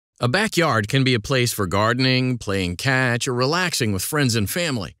A backyard can be a place for gardening, playing catch, or relaxing with friends and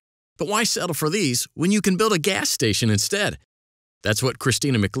family. But why settle for these when you can build a gas station instead? That's what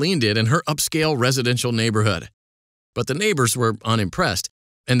Christina McLean did in her upscale residential neighborhood. But the neighbors were unimpressed,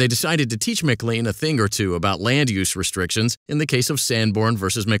 and they decided to teach McLean a thing or two about land use restrictions in the case of Sanborn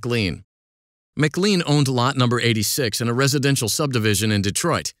versus McLean. McLean owned lot number 86 in a residential subdivision in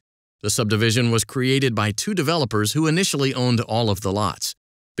Detroit. The subdivision was created by two developers who initially owned all of the lots.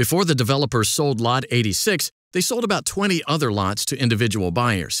 Before the developers sold lot 86, they sold about 20 other lots to individual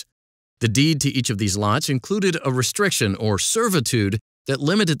buyers. The deed to each of these lots included a restriction or servitude that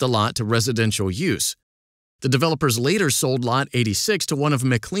limited the lot to residential use. The developers later sold lot 86 to one of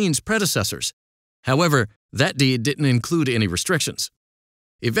McLean's predecessors. However, that deed didn't include any restrictions.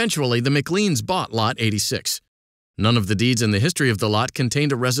 Eventually, the McLeans bought lot 86. None of the deeds in the history of the lot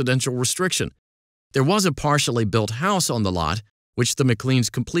contained a residential restriction. There was a partially built house on the lot, which the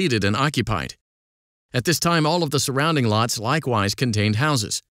McLeans completed and occupied. At this time, all of the surrounding lots likewise contained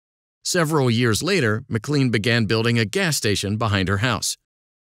houses. Several years later, McLean began building a gas station behind her house.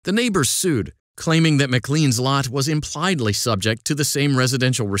 The neighbors sued, claiming that McLean's lot was impliedly subject to the same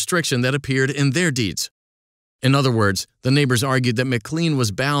residential restriction that appeared in their deeds. In other words, the neighbors argued that McLean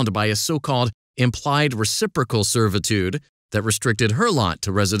was bound by a so-called implied reciprocal servitude that restricted her lot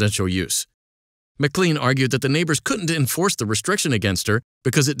to residential use. McLean argued that the neighbors couldn't enforce the restriction against her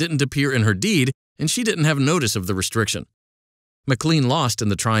because it didn't appear in her deed and she didn't have notice of the restriction. McLean lost in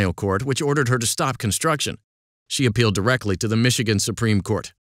the trial court, which ordered her to stop construction. She appealed directly to the Michigan Supreme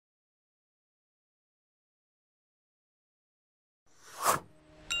Court.